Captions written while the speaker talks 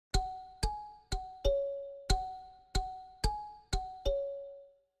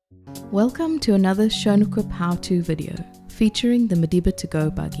Welcome to another Shonaquip how-to video featuring the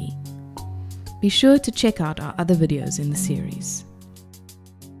Madiba2Go Buggy. Be sure to check out our other videos in the series.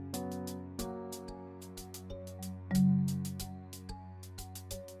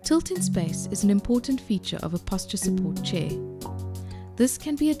 Tilt in space is an important feature of a posture support chair. This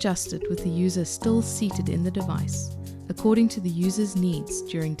can be adjusted with the user still seated in the device, according to the user's needs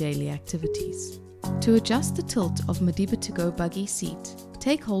during daily activities. To adjust the tilt of Madiba2Go Buggy seat,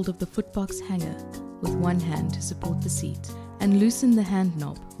 take hold of the footbox hanger with one hand to support the seat and loosen the hand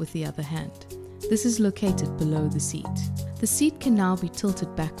knob with the other hand. This is located below the seat. The seat can now be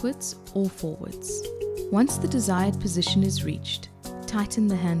tilted backwards or forwards. Once the desired position is reached, tighten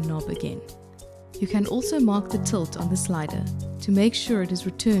the hand knob again. You can also mark the tilt on the slider to make sure it is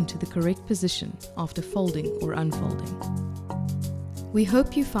returned to the correct position after folding or unfolding. We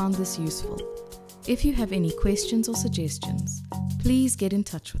hope you found this useful. If you have any questions or suggestions, please get in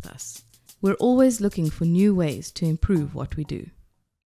touch with us. We're always looking for new ways to improve what we do.